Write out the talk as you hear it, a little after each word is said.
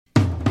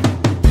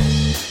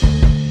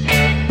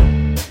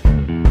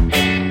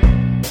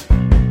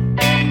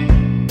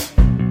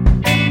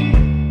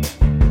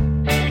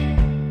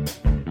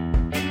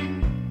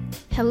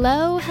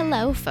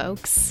Hello,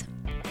 folks.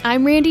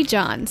 I'm Randy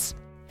Johns,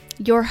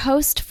 your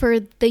host for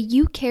the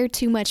You Care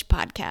Too Much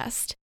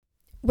podcast,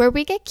 where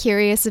we get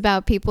curious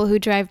about people who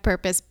drive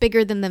purpose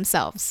bigger than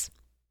themselves.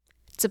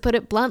 To put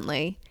it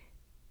bluntly,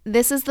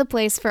 this is the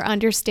place for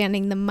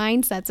understanding the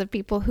mindsets of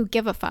people who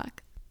give a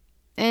fuck,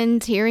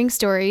 and hearing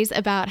stories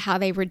about how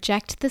they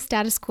reject the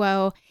status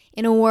quo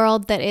in a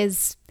world that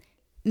is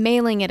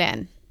mailing it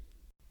in.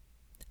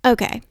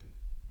 Okay.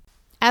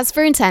 As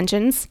for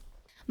intentions,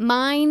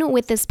 mine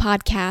with this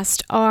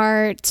podcast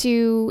are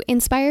to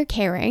inspire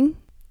caring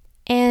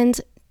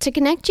and to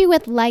connect you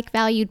with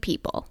like-valued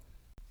people.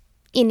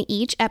 In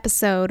each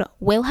episode,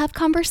 we'll have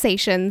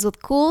conversations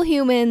with cool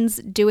humans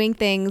doing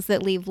things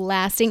that leave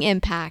lasting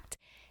impact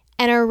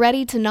and are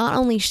ready to not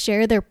only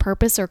share their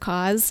purpose or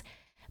cause,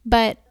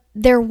 but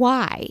their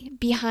why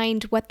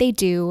behind what they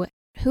do,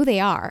 who they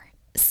are,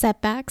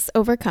 setbacks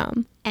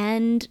overcome,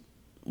 and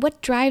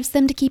what drives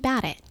them to keep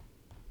at it.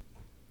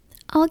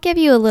 I'll give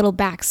you a little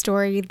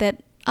backstory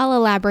that I'll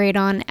elaborate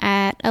on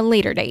at a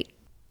later date.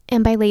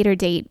 And by later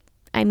date,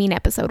 I mean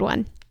episode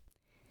 1.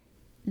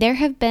 There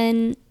have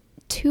been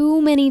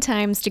too many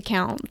times to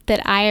count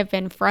that I have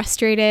been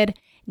frustrated,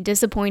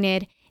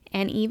 disappointed,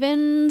 and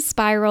even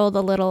spiraled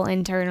a little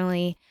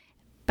internally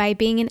by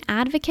being an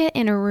advocate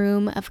in a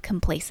room of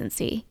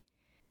complacency.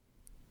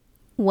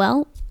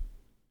 Well,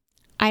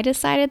 I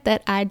decided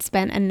that I'd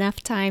spent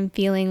enough time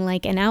feeling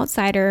like an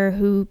outsider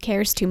who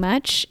cares too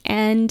much,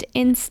 and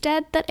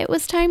instead that it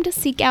was time to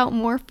seek out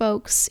more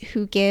folks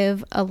who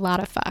give a lot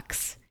of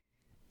fucks.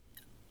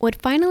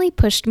 What finally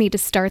pushed me to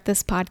start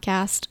this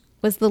podcast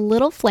was the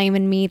little flame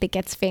in me that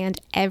gets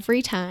fanned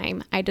every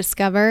time I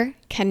discover,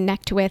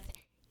 connect with,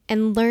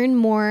 and learn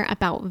more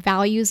about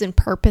values and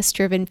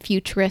purpose-driven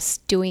futurists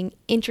doing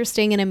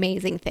interesting and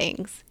amazing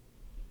things.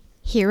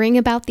 Hearing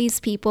about these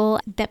people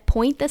that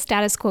point the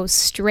status quo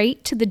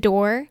straight to the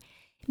door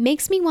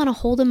makes me want to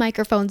hold a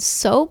microphone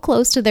so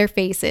close to their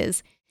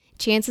faces,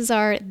 chances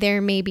are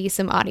there may be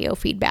some audio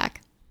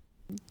feedback.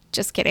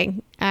 Just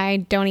kidding.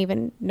 I don't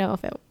even know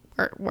if it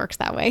works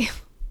that way.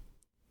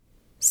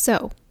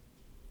 So,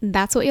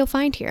 that's what you'll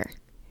find here.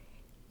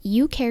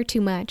 You Care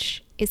Too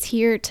Much is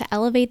here to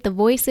elevate the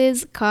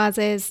voices,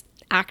 causes,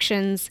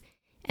 actions,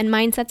 and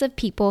mindsets of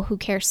people who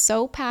care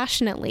so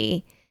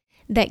passionately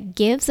that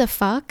gives a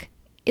fuck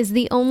is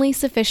the only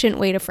sufficient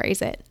way to phrase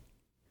it.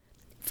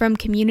 From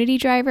community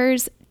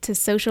drivers to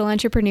social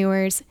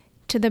entrepreneurs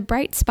to the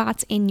bright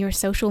spots in your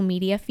social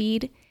media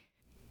feed,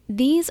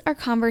 these are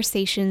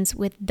conversations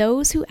with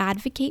those who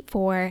advocate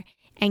for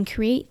and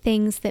create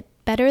things that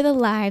better the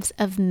lives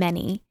of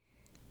many,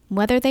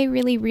 whether they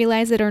really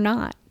realize it or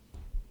not.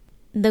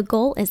 The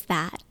goal is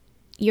that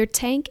your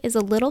tank is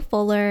a little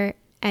fuller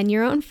and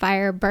your own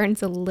fire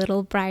burns a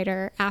little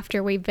brighter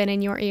after we've been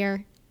in your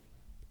ear.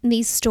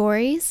 These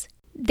stories,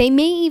 they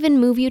may even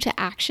move you to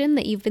action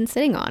that you've been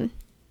sitting on.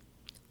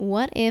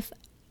 What if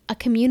a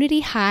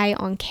community high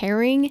on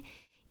caring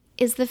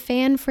is the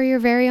fan for your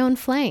very own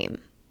flame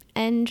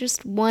and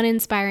just one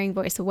inspiring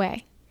voice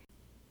away?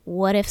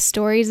 What if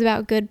stories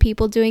about good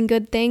people doing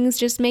good things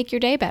just make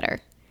your day better?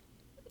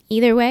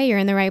 Either way, you're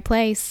in the right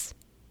place.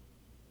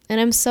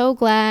 And I'm so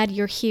glad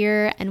you're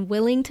here and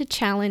willing to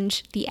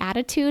challenge the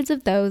attitudes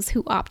of those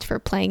who opt for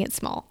playing it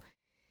small.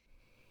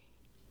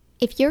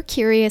 If you're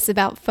curious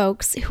about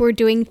folks who are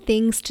doing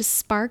things to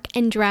spark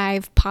and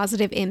drive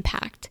positive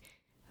impact,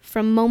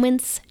 from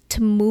moments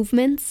to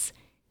movements,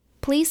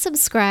 please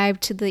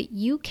subscribe to the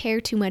You Care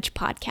Too Much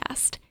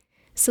podcast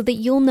so that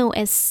you'll know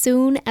as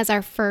soon as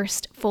our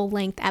first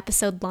full-length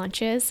episode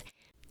launches,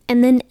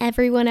 and then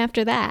everyone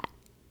after that.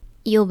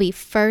 You'll be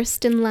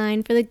first in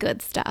line for the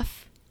good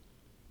stuff.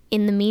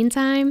 In the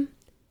meantime,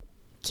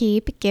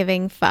 keep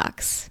giving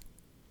fucks.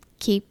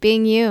 Keep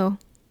being you.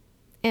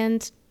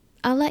 And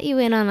I'll let you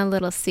in on a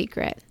little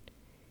secret.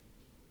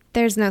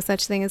 There's no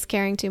such thing as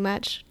caring too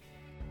much.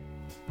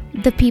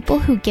 The people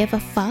who give a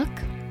fuck,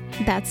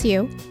 that's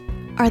you,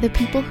 are the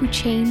people who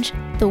change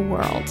the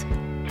world.